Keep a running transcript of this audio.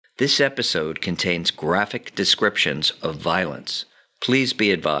This episode contains graphic descriptions of violence. Please be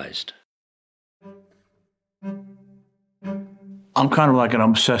advised. I'm kind of like an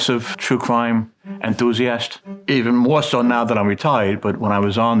obsessive true crime enthusiast, even more so now that I'm retired, but when I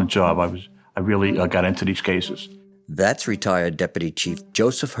was on the job, I really got into these cases. That's retired Deputy Chief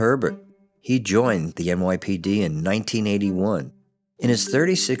Joseph Herbert. He joined the NYPD in 1981. In his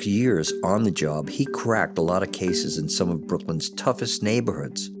 36 years on the job, he cracked a lot of cases in some of Brooklyn's toughest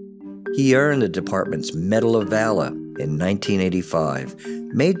neighborhoods. He earned the department's Medal of Valor in 1985,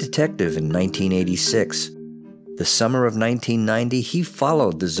 made detective in 1986. The summer of 1990, he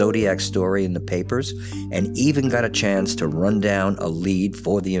followed the Zodiac story in the papers and even got a chance to run down a lead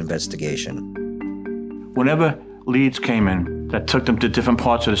for the investigation. Whenever leads came in that took them to different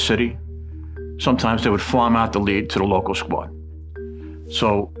parts of the city, sometimes they would farm out the lead to the local squad.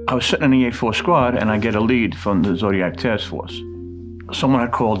 So I was sitting in the 8-4 squad and I get a lead from the Zodiac Task Force. Someone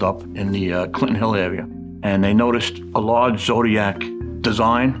had called up in the Clinton Hill area and they noticed a large Zodiac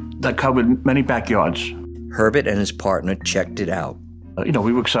design that covered many backyards. Herbert and his partner checked it out.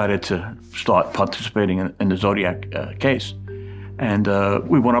 We were excited to start participating in the Zodiac case. And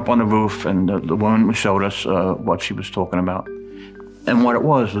we went up on the roof and the woman showed us what she was talking about. And what it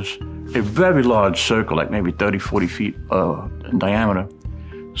was a very large circle, like maybe 30, 40 feet in diameter.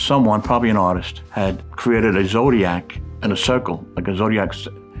 Someone, probably an artist, had created a Zodiac in a circle, like a Zodiac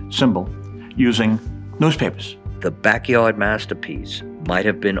symbol, using newspapers. The backyard masterpiece might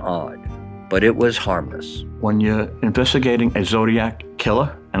have been odd, but it was harmless. When you're investigating a Zodiac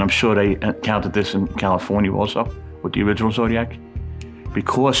killer, and I'm sure they encountered this in California also, with the original Zodiac,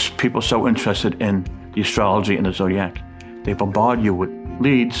 because people are so interested in the astrology and the Zodiac, they bombard you with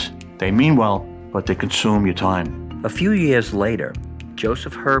leads. They mean well, but they consume your time. A few years later,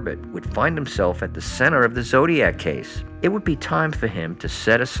 Joseph Herbert would find himself at the center of the Zodiac case. It would be time for him to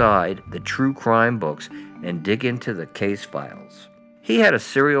set aside the true crime books and dig into the case files. He had a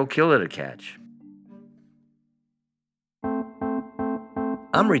serial killer to catch.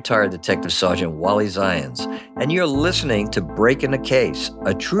 I'm retired Detective Sergeant Wally Zions, and you're listening to Breaking the Case,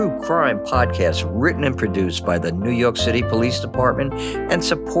 a true crime podcast written and produced by the New York City Police Department and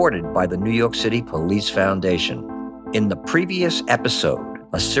supported by the New York City Police Foundation. In the previous episode,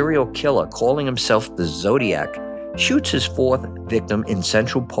 a serial killer calling himself the Zodiac shoots his fourth victim in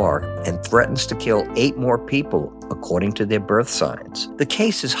Central Park and threatens to kill 8 more people according to their birth signs. The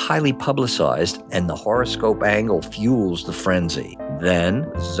case is highly publicized and the horoscope angle fuels the frenzy.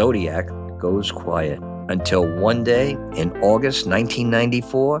 Then Zodiac goes quiet until one day in August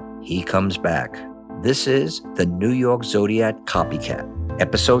 1994, he comes back. This is the New York Zodiac Copycat,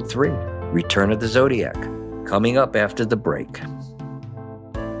 Episode 3, Return of the Zodiac, coming up after the break.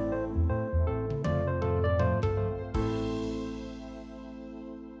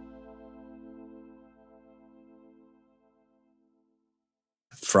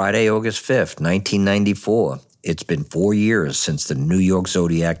 Friday, August 5th, 1994. It's been 4 years since the New York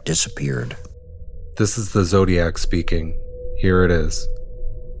Zodiac disappeared. This is the Zodiac speaking. Here it is.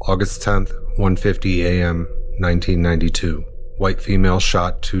 August 10th, 1:50 a.m., 1992. White female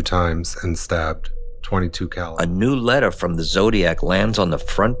shot 2 times and stabbed. 22 caliber. A new letter from the Zodiac lands on the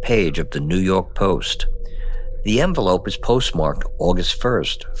front page of the New York Post. The envelope is postmarked August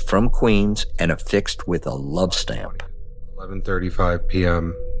 1st from Queens and affixed with a love stamp. 11:35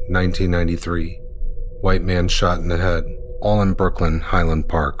 p.m., 1993. White man shot in the head, all in Brooklyn, Highland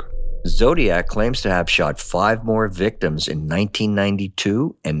Park. Zodiac claims to have shot 5 more victims in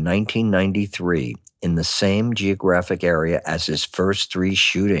 1992 and 1993 in the same geographic area as his first 3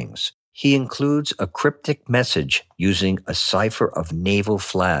 shootings. He includes a cryptic message using a cipher of naval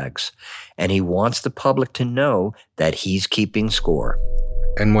flags, and he wants the public to know that he's keeping score.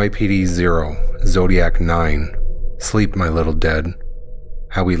 NYPD 0, Zodiac 9. Sleep, my little dead.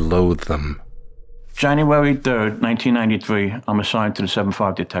 How we loathe them. January 3rd, 1993, I'm assigned to the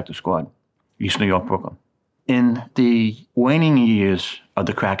 7-5 Detective Squad, East New York, Brooklyn. In the waning years of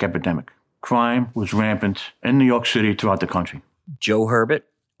the crack epidemic, crime was rampant in New York City throughout the country. Joe Herbert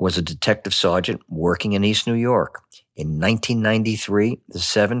was a detective sergeant working in East New York. In 1993, the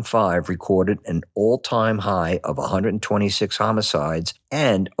 7-5 recorded an all-time high of 126 homicides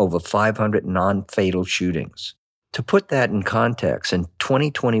and over 500 non-fatal shootings. To put that in context, in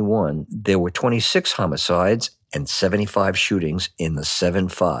 2021, there were 26 homicides and 75 shootings in the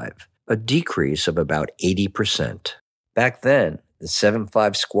 7-5, a decrease of about 80%. Back then, the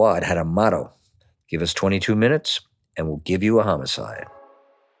 7-5 squad had a motto: give us 22 minutes and we'll give you a homicide.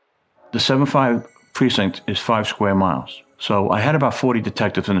 The 7-5 precinct is 5 square miles. So I had about 40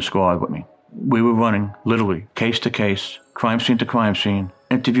 detectives in the squad with me. We were running, literally, case to case, crime scene to crime scene,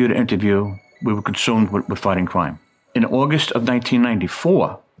 interview to interview, we were consumed with fighting crime. In August of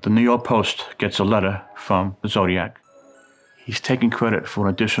 1994, the New York Post gets a letter from the Zodiac. He's taking credit for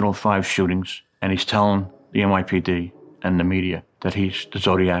an additional 5 shootings, and he's telling the NYPD and the media that he's the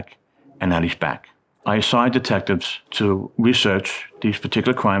Zodiac and that he's back. I assigned detectives to research these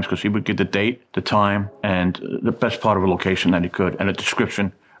particular crimes because he would give the date, the time, and the best part of a location that he could, and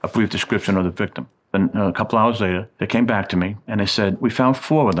a brief description of the victim. Then a couple hours later, they came back to me and they said, we found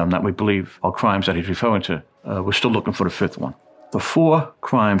 4 of them that we believe are crimes that he's referring to. We're still looking for the 5th one. The 4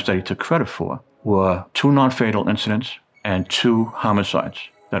 crimes that he took credit for were 2 non-fatal incidents and 2 homicides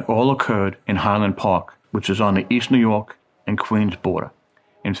that all occurred in Highland Park, which is on the East New York and Queens border.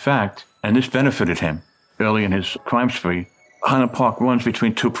 In fact, and this benefited him early in his crime spree, Highland Park runs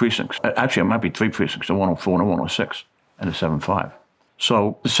between 2 precincts. Actually, it might be 3 precincts, the 104 and the 106, and the 75.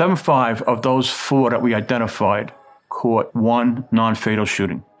 So the 75 of those 4 that we identified caught 1 non-fatal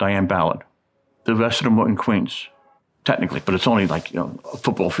shooting, Diane Ballard. The rest of them were in Queens, technically, but it's only like a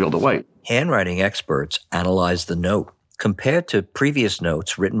football field away. Handwriting experts analyzed the note. Compared to previous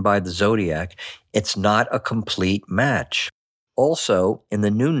notes written by the Zodiac, it's not a complete match. Also, in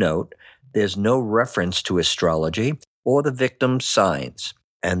the new note, there's no reference to astrology or the victim's signs,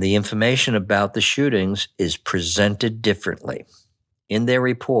 and the information about the shootings is presented differently. In their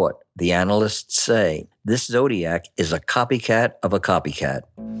report, the analysts say this Zodiac is a copycat of a copycat.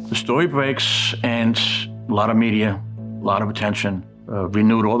 The story breaks, and a lot of media, a lot of attention,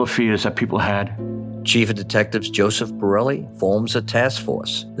 renewed all the fears that people had. Chief of Detectives Joseph Borelli forms a task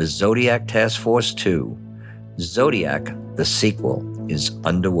force, the Zodiac Task Force 2. Zodiac, the sequel, is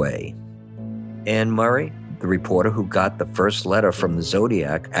underway. Anne Murray, the reporter who got the first letter from the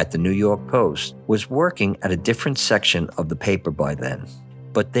Zodiac at the New York Post, was working at a different section of the paper by then.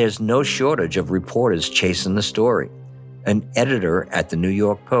 But there's no shortage of reporters chasing the story. An editor at the New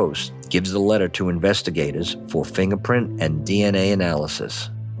York Post gives the letter to investigators for fingerprint and DNA analysis.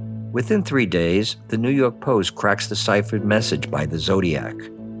 Within 3 days, the New York Post cracks the ciphered message by the Zodiac.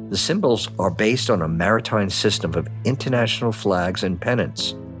 The symbols are based on a maritime system of international flags and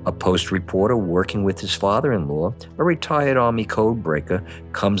pennants. A Post reporter working with his father-in-law, a retired Army code breaker,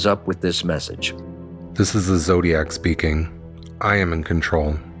 comes up with this message. This is the Zodiac speaking. I am in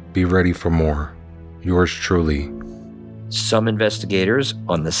control. Be ready for more. Yours truly. Some investigators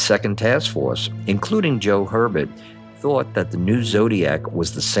on the 2nd Task Force, including Joe Herbert, thought that the new Zodiac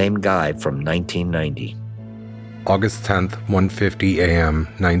was the same guy from 1990. August 10th, 1:50 a.m.,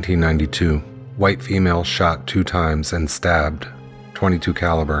 1992. White female shot 2 times and stabbed. .22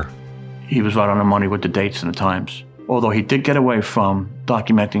 caliber. He was right on the money with the dates and the times, although he did get away from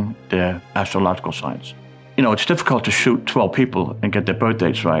documenting their astrological signs. It's difficult to shoot 12 people and get their birth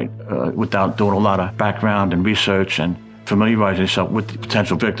dates right without doing a lot of background and research and familiarizing yourself with the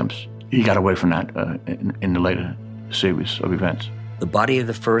potential victims. He got away from that in the later series of events. The body of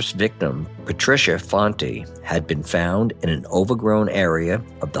the first victim, Patricia Fonte, had been found in an overgrown area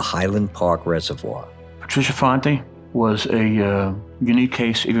of the Highland Park Reservoir. Patricia Fonte was a unique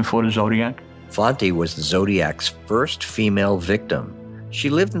case even for the Zodiac. Fonte was the Zodiac's first female victim. She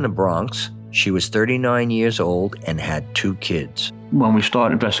lived in the Bronx. She was 39 years old and had 2 kids. When we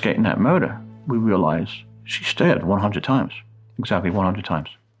started investigating that murder, we realized she stabbed 100 times, exactly 100 times.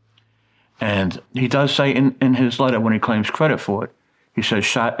 And he does say in his letter when he claims credit for it, he says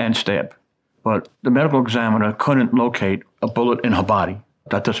shot and stab. But the medical examiner couldn't locate a bullet in her body.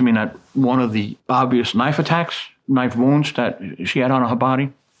 That doesn't mean that one of the obvious knife wounds that she had on her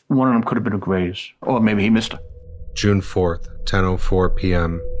body, one of them could have been a graze, or maybe he missed her. June 4th, 10:04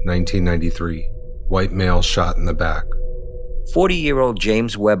 p.m., 1993. White male shot in the back. 40-year-old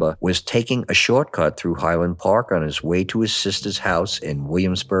James Weber was taking a shortcut through Highland Park on his way to his sister's house in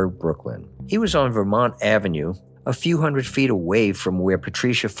Williamsburg, Brooklyn. He was on Vermont Avenue, a few hundred feet away from where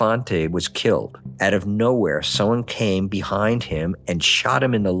Patricia Fonte was killed. Out of nowhere, someone came behind him and shot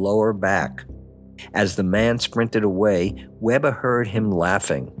him in the lower back. As the man sprinted away, Weber heard him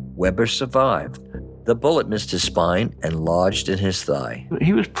laughing. Weber survived. The bullet missed his spine and lodged in his thigh.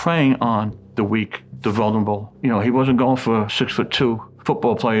 He was preying on the weak, the vulnerable. He wasn't going for 6'2"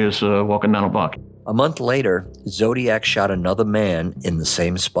 football players walking down a block. A month later, Zodiac shot another man in the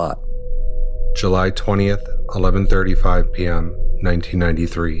same spot. July 20th, 11:35 p.m.,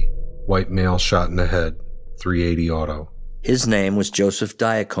 1993. White male shot in the head, 380 auto. His name was Joseph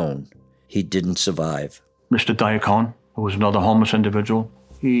Diacone. He didn't survive. Mr. Diacone, who was another homeless individual,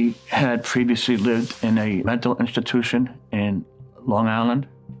 he had previously lived in a mental institution in Long Island.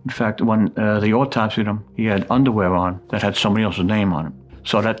 In fact, when they autopsied him, he had underwear on that had somebody else's name on it.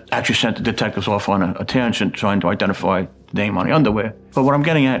 So that actually sent the detectives off on a tangent trying to identify the name on the underwear. But what I'm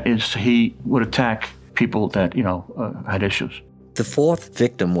getting at is he would attack people that, had issues. The fourth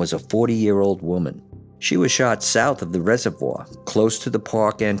victim was a 40-year-old woman. She was shot south of the reservoir, close to the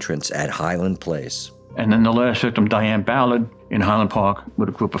park entrance at Highland Place. And then the last victim, Diane Ballard, in Highland Park with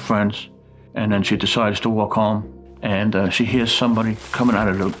a group of friends. And then she decides to walk home, and she hears somebody coming out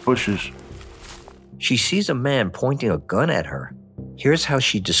of the bushes. She sees a man pointing a gun at her. Here's how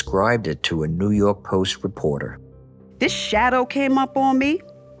she described it to a New York Post reporter. This shadow came up on me.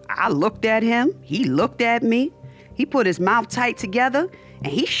 I looked at him. He looked at me. He put his mouth tight together, and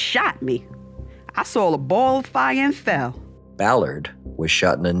he shot me. I saw a ball of fire and fell. Ballard was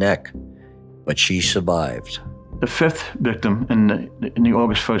shot in the neck, but she survived. The fifth victim in the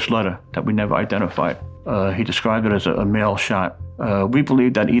August 1st letter that we never identified, he described it as a male shot. We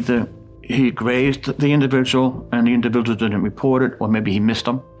believe that either he grazed the individual and the individual didn't report it, or maybe he missed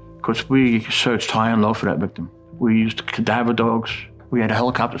them, because we searched high and low for that victim. We used cadaver dogs. We had a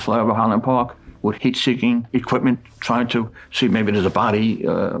helicopter fly over Highland Park with heat-seeking equipment, trying to see maybe there's a body,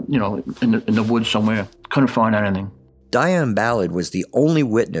 in the woods somewhere. Couldn't find anything. Diane Ballard was the only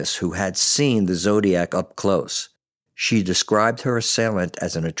witness who had seen the Zodiac up close. She described her assailant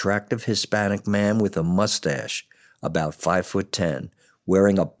as an attractive Hispanic man with a mustache, about 5'10",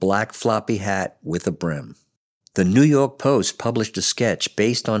 wearing a black floppy hat with a brim. The New York Post published a sketch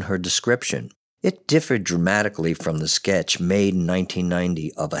based on her description. It differed dramatically from the sketch made in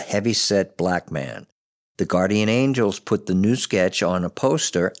 1990 of a heavy-set black man. The Guardian Angels put the new sketch on a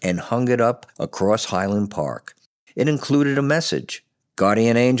poster and hung it up across Highland Park. It included a message: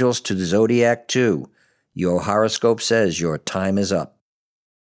 Guardian Angels to the Zodiac 2. Your horoscope says your time is up.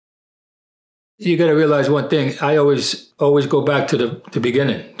 You got to realize one thing. I always go back to the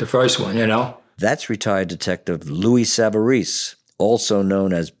beginning, the first one, That's retired Detective Louis Savarese, also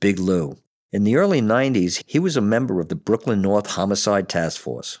known as Big Lou. In the early 90s, he was a member of the Brooklyn North Homicide Task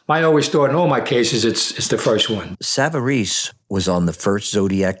Force. I always thought in all my cases it's the first one. Savarese was on the first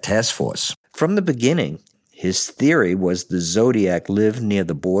Zodiac Task Force. From the beginning, his theory was the Zodiac lived near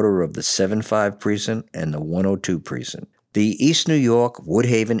the border of the 7-5 precinct and the 102 precinct, the East New York,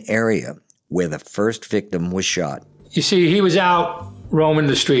 Woodhaven area, where the first victim was shot. You see, he was out roaming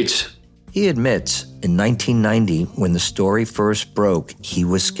the streets. He admits, in 1990, when the story first broke, he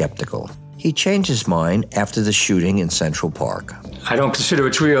was skeptical. He changed his mind after the shooting in Central Park. I don't consider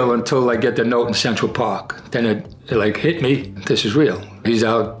it's real until I get the note in Central Park. Then it hit me. This is real. He's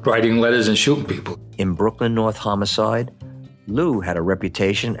out writing letters and shooting people. In Brooklyn North Homicide, Lou had a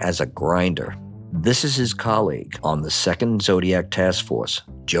reputation as a grinder. This is his colleague on the second Zodiac Task Force,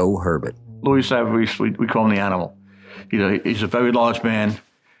 Joe Herbert. Louis Savarese, we call him the animal. He's a very large man.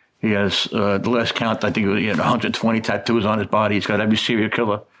 He has, the last count, I think he had 120 tattoos on his body. He's got every serial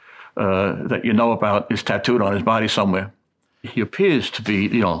killer that you know about is tattooed on his body somewhere. He appears to be,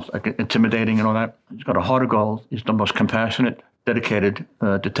 intimidating and all that. He's got a heart of gold. He's the most compassionate, dedicated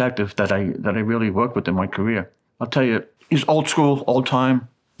detective that I really worked with in my career. I'll tell you, he's old school, old-time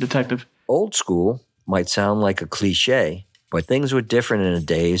detective. Old school might sound like a cliche, but things were different in the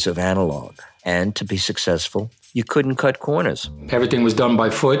days of analog. And to be successful, you couldn't cut corners. Everything was done by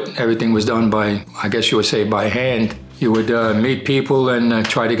foot. Everything was done by, I guess you would say, by hand. You would meet people and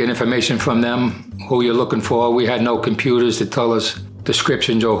try to get information from them, who you're looking for. We had no computers to tell us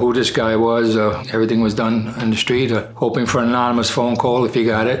descriptions or who this guy was. Everything was done on the street, hoping for an anonymous phone call if you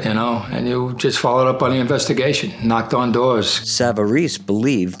got it, and you just followed up on the investigation, knocked on doors. Savarese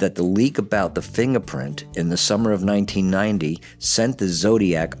believed that the leak about the fingerprint in the summer of 1990 sent the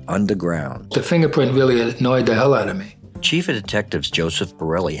Zodiac underground. The fingerprint really annoyed the hell out of me. Chief of Detectives Joseph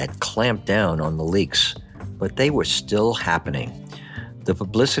Borelli had clamped down on the leaks, but they were still happening. The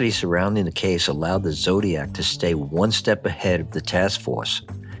publicity surrounding the case allowed the Zodiac to stay one step ahead of the task force,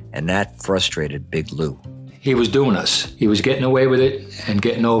 and that frustrated Big Lou. He was doing us. He was getting away with it and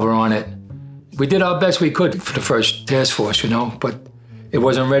getting over on it. We did our best we could for the first task force, but it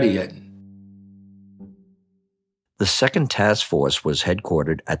wasn't ready yet. The second task force was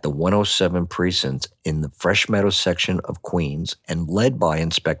headquartered at the 107 precinct in the Fresh Meadows section of Queens and led by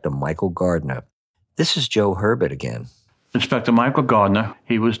Inspector Michael Gardner. This is Joe Herbert again. Inspector Michael Gardner,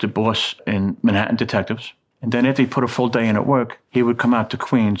 he was the boss in Manhattan Detectives. And then after he put a full day in at work, he would come out to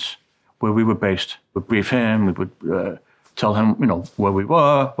Queens, where we were based. We'd brief him, we would tell him, where we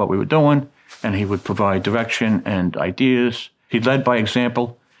were, what we were doing, and he would provide direction and ideas. He led by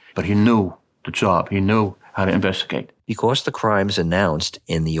example, but he knew the job. He knew how to investigate. Because the crimes announced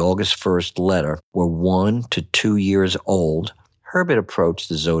in the August 1st letter were 1 to 2 years old, Herbert approached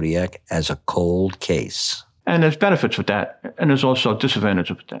the Zodiac as a cold case. And there's benefits with that, and there's also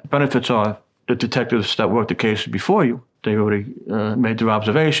disadvantages with that. Benefits are the detectives that worked the case before you They already made their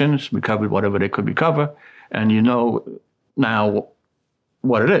observations, recovered whatever they could recover, and you know now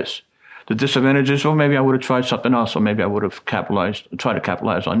what it is. The disadvantages, well, maybe I would have tried something else, or maybe I would have tried to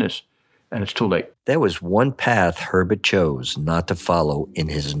capitalize on this, and it's too late. There was one path Herbert chose not to follow in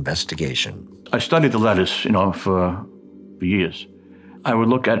his investigation. I studied the letters, for years. I would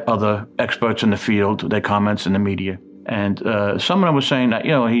look at other experts in the field, their comments in the media, and some of them were saying that,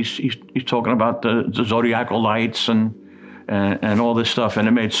 he's talking about the zodiacal lights and all this stuff, and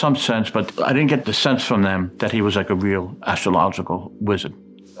it made some sense, but I didn't get the sense from them that he was like a real astrological wizard.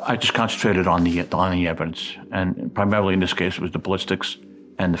 I just concentrated on the evidence, and primarily in this case it was the ballistics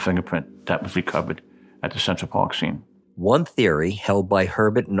and the fingerprint that was recovered at the Central Park scene. One theory held by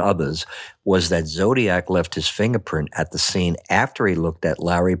Herbert and others was that Zodiac left his fingerprint at the scene after he looked at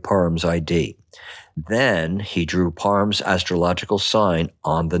Larry Parham's ID. Then he drew Parham's astrological sign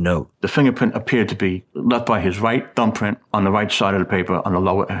on the note. The fingerprint appeared to be left by his right thumbprint on the right side of the paper, on the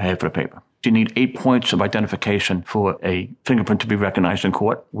lower half of the paper. You need 8 points of identification for a fingerprint to be recognized in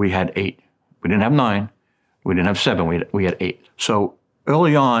court. We had 8. We didn't have 9. We didn't have 7. We had 8. So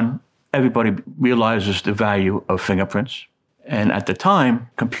early on, everybody realizes the value of fingerprints. And at the time,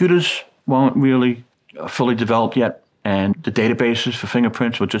 computers weren't really fully developed yet, and the databases for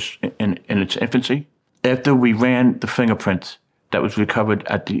fingerprints were just in its infancy. After we ran the fingerprint that was recovered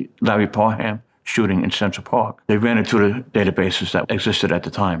at the Larry Parham shooting in Central Park, they ran it through the databases that existed at the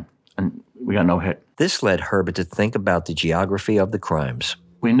time, and we got no hit. This led Herbert to think about the geography of the crimes.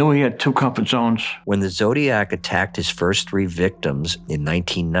 We knew he had 2 comfort zones. When the Zodiac attacked his first 3 victims in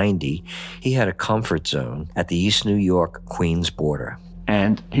 1990, he had a comfort zone at the East New York-Queens border.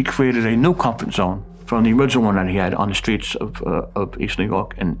 And he created a new comfort zone from the original one that he had on the streets of East New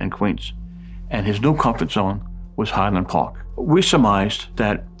York and Queens. And his new comfort zone was Highland Park. We surmised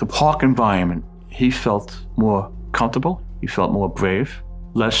that the park environment, he felt more comfortable, he felt more brave,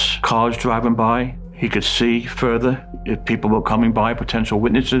 less cars driving by. He could see further if people were coming by, potential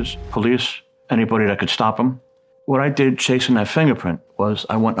witnesses, police, anybody that could stop him. What I did chasing that fingerprint was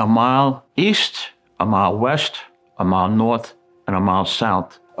I went a mile east, a mile west, a mile north, and a mile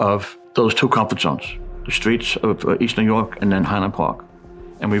south of those 2 comfort zones, the streets of East New York and then Highland Park.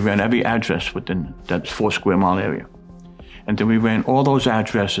 And we ran every address within that 4 square mile area. And then we ran all those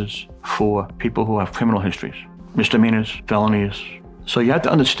addresses for people who have criminal histories, misdemeanors, felonies. So you have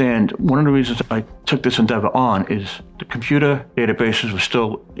to understand, one of the reasons I took this endeavor on is the computer databases were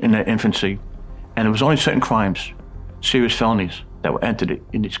still in their infancy, and there was only certain crimes, serious felonies, that were entered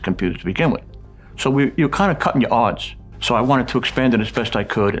in these computers to begin with. So you're kind of cutting your odds. So I wanted to expand it as best I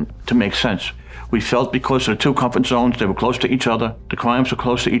could and to make sense. We felt because of the 2 comfort zones, they were close to each other, the crimes were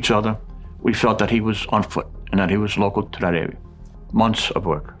close to each other, we felt that he was on foot and that he was local to that area. Months of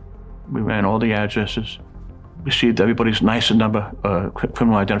work. We ran all the addresses, received everybody's NICE number,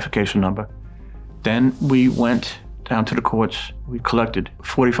 criminal identification number. Then we went down to the courts. We collected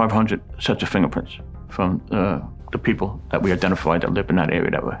 4,500 sets of fingerprints from the people that we identified that lived in that area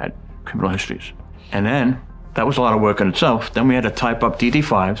that had criminal histories. And then, that was a lot of work in itself. Then we had to type up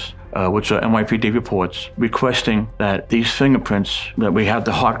DD5s, which are NYPD reports, requesting that these fingerprints, that we have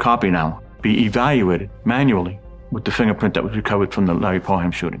the hard copy now, be evaluated manually with the fingerprint that was recovered from the Larry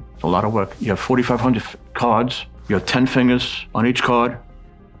Parham shooting. It's a lot of work. You have 4,500 cards. You have 10 fingers on each card.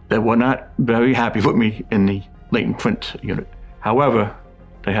 They were not very happy with me in the latent print unit. However,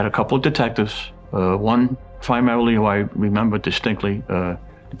 they had a couple of detectives, one primarily who I remember distinctly,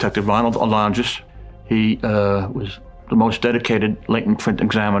 Detective Ronald Alongis. He was the most dedicated latent print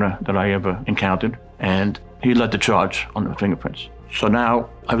examiner that I ever encountered, and he led the charge on the fingerprints. So now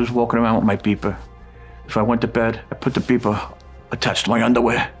I was walking around with my beeper. If I went to bed, I put the beeper attached to my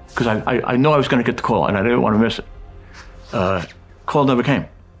underwear because I knew I was going to get the call and I didn't want to miss it. Call never came.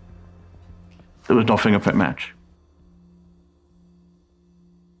 There was no fingerprint match.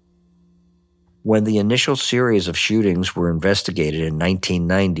 When the initial series of shootings were investigated in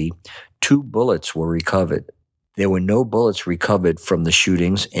 1990, 2 bullets were recovered. There were no bullets recovered from the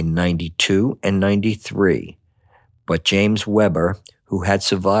shootings in 92 and 93. But James Weber, who had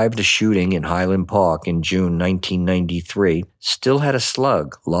survived a shooting in Highland Park in June 1993, still had a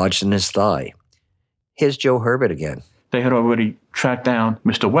slug lodged in his thigh. Here's Joe Herbert again. They had already tracked down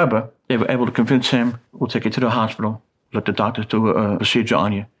Mr. Weber. They were able to convince him, we'll take you to the hospital, let the doctors do a procedure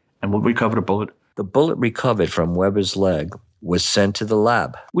on you, and we'll recover the bullet. The bullet recovered from Weber's leg was sent to the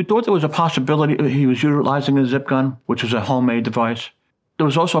lab. We thought there was a possibility he was utilizing a zip gun, which was a homemade device. There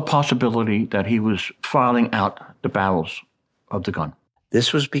was also a possibility that he was filing out the barrels of the gun.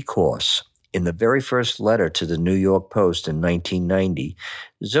 This was because In the very first letter to the New York Post in 1990,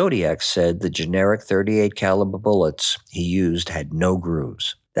 Zodiac said the generic .38 caliber bullets he used had no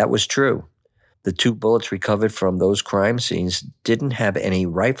grooves. That was true. The 2 bullets recovered from those crime scenes didn't have any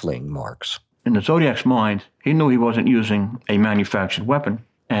rifling marks. In the Zodiac's mind, he knew he wasn't using a manufactured weapon,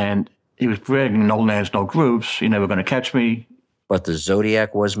 and he was bragging, no lands, no grooves, you're never going to catch me. But the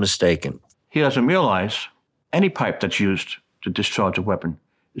Zodiac was mistaken. He doesn't realize any pipe that's used to discharge a weapon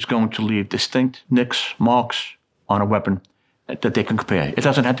is going to leave distinct nicks, marks on a weapon that they can compare. It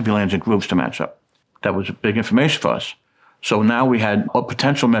doesn't have to be lands and grooves to match up. That was big information for us. So now we had a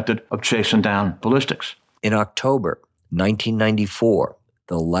potential method of chasing down ballistics. In October 1994,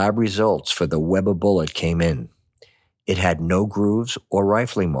 the lab results for the Weber bullet came in. It had no grooves or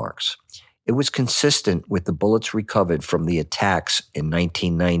rifling marks. It was consistent with the bullets recovered from the attacks in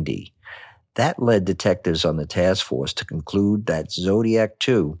 1990. That led detectives on the task force to conclude that Zodiac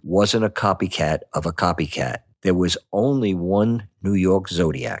 2 wasn't a copycat of a copycat. There was only one New York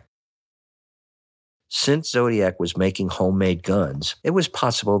Zodiac. Since Zodiac was making homemade guns, it was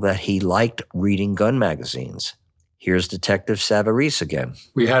possible that he liked reading gun magazines. Here's Detective Savarese again.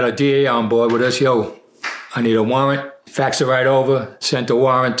 We had a DA on board with us. Yo, I need a warrant. Fax it right over. Sent the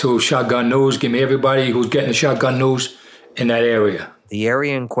warrant to Shotgun News. Give me everybody who's getting the Shotgun News in that area. The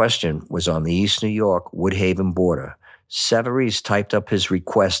area in question was on the East New York Woodhaven border. Savarese typed up his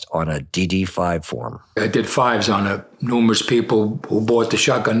request on a DD-5 form. I did 5s on numerous people who bought the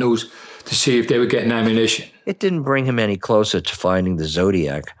Shotgun News to see if they were getting ammunition. It didn't bring him any closer to finding the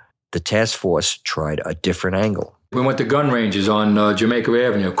Zodiac. The task force tried a different angle. We went to gun ranges on Jamaica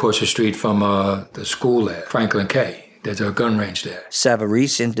Avenue, across the street from the school there, Franklin K. There's a gun range there.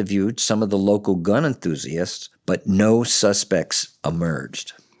 Savarese interviewed some of the local gun enthusiasts, but no suspects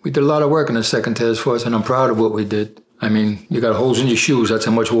emerged. We did a lot of work in the second task force, and I'm proud of what we did. I mean, you got holes in your shoes. That's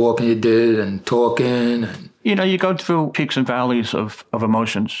how much walking you did and talking. And you know, you go through peaks and valleys of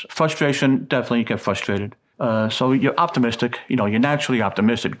emotions. Frustration, definitely you get frustrated. So you're optimistic. You know, you're naturally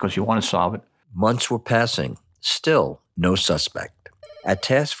optimistic because you want to solve it. Months were passing. Still no suspect. At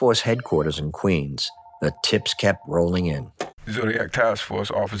task force headquarters in Queens, the tips kept rolling in. Zodiac Task Force,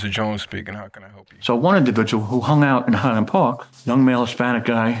 Officer Jones speaking. How can I help you? So one individual who hung out in Highland Park, young male Hispanic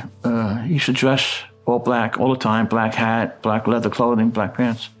guy, he used to dress all black all the time, black hat, black leather clothing, black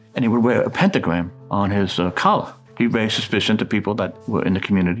pants, and he would wear a pentagram on his collar. He raised suspicion to people that were in the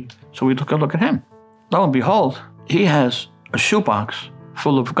community. So we took a look at him. Lo and behold, he has a shoebox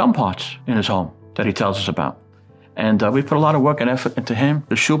full of gun parts in his home that he tells us about. And we put a lot of work and effort into him.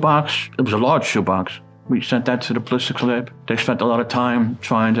 The shoebox, it was a large shoebox. We sent that to the ballistics lab. They spent a lot of time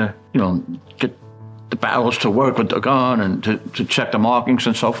trying to, get the barrels to work with the gun and to check the markings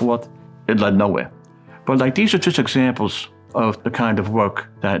and so forth. It led nowhere. But these are just examples of the kind of work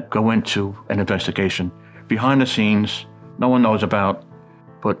that go into an investigation. Behind the scenes, no one knows about,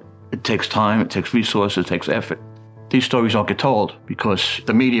 but it takes time, it takes resources, it takes effort. These stories don't get told because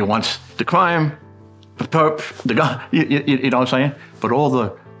the media wants the crime, the perp, the gun, you know what I'm saying? But all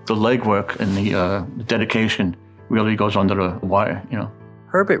the legwork and the dedication really goes under the wire,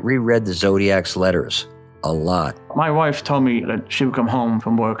 Herbert reread the Zodiac's letters a lot. My wife told me that she would come home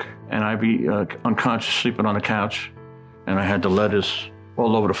from work and I'd be unconscious sleeping on the couch, and I had the letters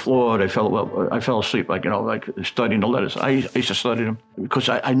all over the floor. I fell asleep, studying the letters. I used to study them because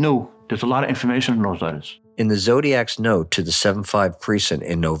I knew there's a lot of information in those letters. In the Zodiac's note to the 7-5 precinct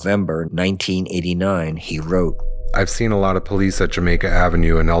in November 1989, he wrote, I've seen a lot of police at Jamaica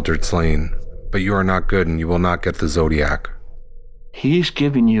Avenue and Eldred's Lane, but you are not good and you will not get the Zodiac. He's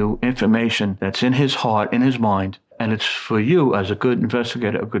giving you information that's in his heart, in his mind, and it's for you as a good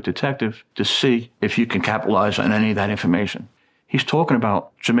investigator, a good detective, to see if you can capitalize on any of that information. He's talking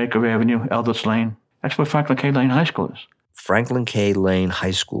about Jamaica Avenue, Eldred's Lane. That's where Franklin K. Lane High School is. Franklin K. Lane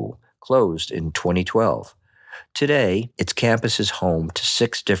High School closed in 2012. Today, its campus is home to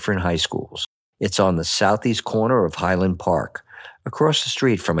 6 different high schools. It's on the southeast corner of Highland Park, across the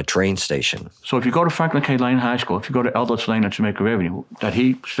street from a train station. So if you go to Franklin K. Lane High School, if you go to Eldred's Lane and Jamaica Avenue, that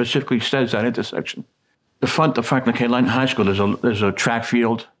he specifically says that intersection, the front of Franklin K. Lane High School, there's a track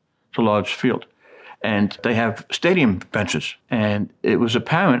field. It's a large field. And they have stadium benches. And it was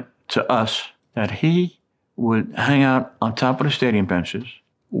apparent to us that he would hang out on top of the stadium benches,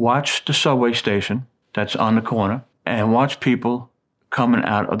 watch the subway station that's on the corner, and watch people coming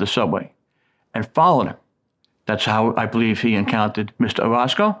out of the subway and follow them. That's how I believe he encountered Mr.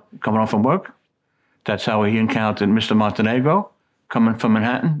 Orozco coming home from work. That's how he encountered Mr. Montenegro coming from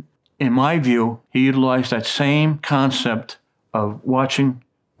Manhattan. In my view, he utilized that same concept of watching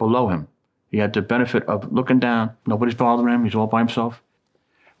below him. He had the benefit of looking down. Nobody's bothering him. He's all by himself.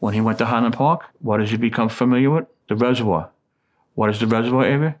 When he went to Highland Park, what does he become familiar with? The reservoir. What is the reservoir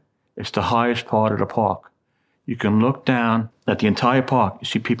area? It's the highest part of the park. You can look down at the entire park. You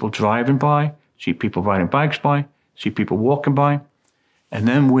see people driving by, see people riding bikes by, see people walking by. And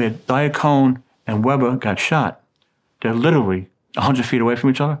then where Diacone and Weber got shot, they're literally 100 feet away from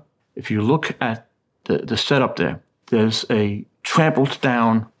each other. If you look at the setup there, there's a trampled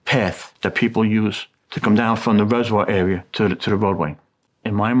down path that people use to come down from the reservoir area to the roadway.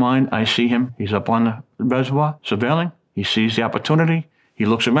 In my mind, I see him. He's up on the reservoir surveilling. He sees the opportunity. He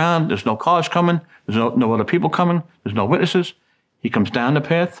looks around. There's no cars coming. There's no other people coming. There's no witnesses. He comes down the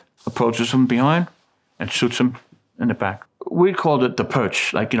path, approaches him behind, and shoots him in the back. We called it the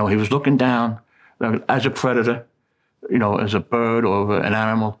perch. Like, he was looking down as a predator, as a bird or an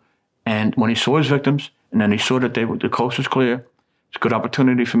animal. And when he saw his victims, and then he saw that the coast was clear, it's a good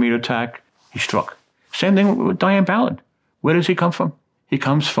opportunity for me to attack, he struck. Same thing with Diane Ballard. Where does he come from? He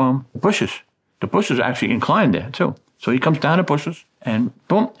comes from the bushes. The bushes are actually inclined there, too. So he comes down the bushes and,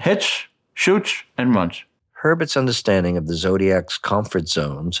 boom, hits, shoots, and runs. Herbert's understanding of the Zodiac's comfort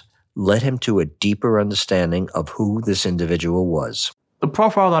zones led him to a deeper understanding of who this individual was. The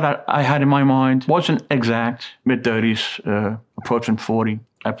profile that I had in my mind wasn't exact, mid-30s, approaching 40.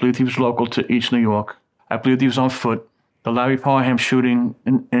 I believed he was local to East New York. I believed he was on foot. The Larry Parham shooting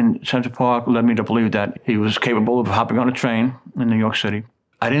in Central Park led me to believe that he was capable of hopping on a train in New York City.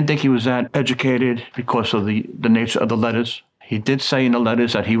 I didn't think he was that educated because of the nature of the letters. He did say in the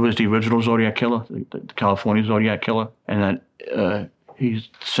letters that he was the original Zodiac killer, the California Zodiac killer, and that he's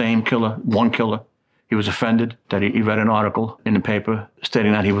the same killer, one killer. He was offended that he read an article in the paper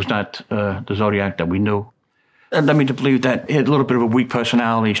stating that he was not the Zodiac that we knew. That led me to believe that he had a little bit of a weak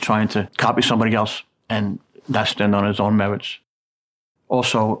personality. He's trying to copy somebody else and not stand on his own merits.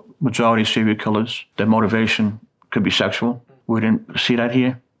 Also, majority of serial killers, their motivation could be sexual. We didn't see that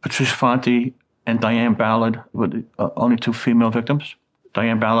here. Patricia Fonte and Diane Ballard were the only two female victims.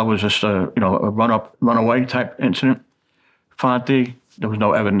 Diane Ballard was just a runaway type incident. Fonte, there was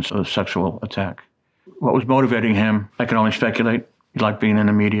no evidence of sexual attack. What was motivating him, I can only speculate. He liked being in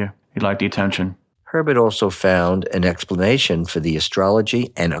the media. He liked the attention. Herbert also found an explanation for the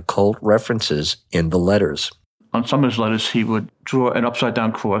astrology and occult references in the letters. On some of his letters, he would draw an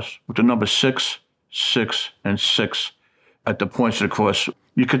upside-down cross with the number 6, 6, and 6 at the points of the cross.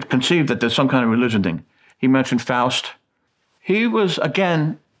 You could conceive that there's some kind of religion thing. He mentioned Faust. He was,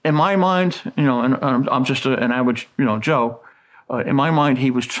 again, in my mind, and I'm just an average, Joe. In my mind,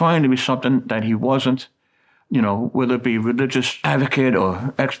 he was trying to be something that he wasn't, whether it be religious advocate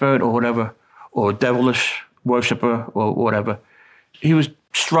or expert or whatever, or devilish worshiper or whatever. He was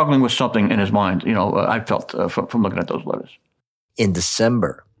struggling with something in his mind, I felt from looking at those letters. In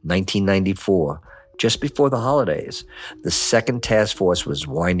December 1994, just before the holidays, the second task force was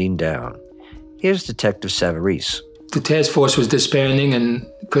winding down. Here's Detective Savarese. The task force was disbanding in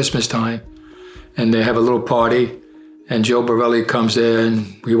Christmas time, and they have a little party, and Joe Borelli comes there, and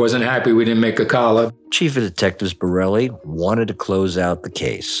he wasn't happy we didn't make a collar. Chief of Detectives Borelli wanted to close out the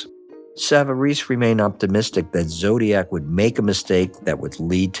case. Savarese remained optimistic that Zodiac would make a mistake that would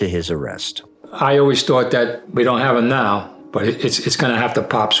lead to his arrest. I always thought that we don't have him now, but it's going to have to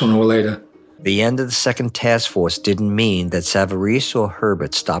pop sooner or later. The end of the second task force didn't mean that Savarese or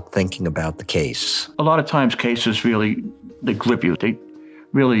Herbert stopped thinking about the case. A lot of times cases they grip you. They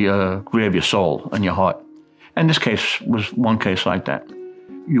really grab your soul and your heart. And this case was one case like that.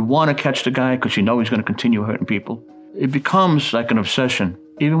 You want to catch the guy because you know he's going to continue hurting people. It becomes like an obsession.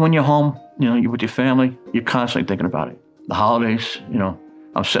 Even when you're home, you're with your family, you're constantly thinking about it. The holidays,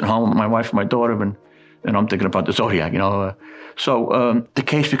 I'm sitting home with my wife and my daughter, and I'm thinking about the Zodiac, So the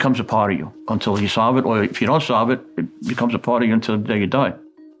case becomes a part of you until you solve it, or if you don't solve it, it becomes a part of you until the day you die.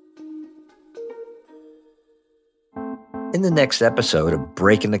 In the next episode of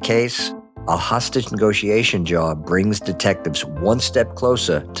Breaking the Case, a hostage negotiation job brings detectives one step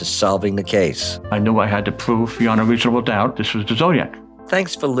closer to solving the case. I knew I had to prove beyond a reasonable doubt this was the Zodiac.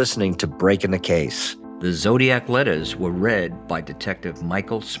 Thanks for listening to Breaking the Case. The Zodiac letters were read by Detective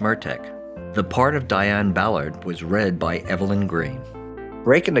Michael Smertek. The part of Diane Ballard was read by Evelyn Green.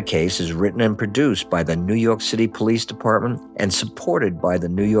 Breaking the Case is written and produced by the New York City Police Department and supported by the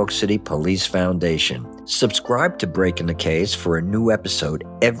New York City Police Foundation. Subscribe to Breaking the Case for a new episode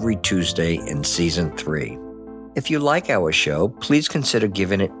every Tuesday in Season 3. If you like our show, please consider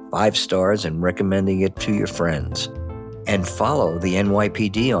giving it 5 stars and recommending it to your friends. And follow the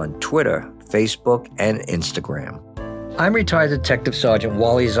NYPD on Twitter, Facebook, and Instagram. I'm retired Detective Sergeant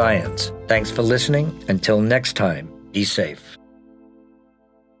Wally Zions. Thanks for listening. Until next time, be safe.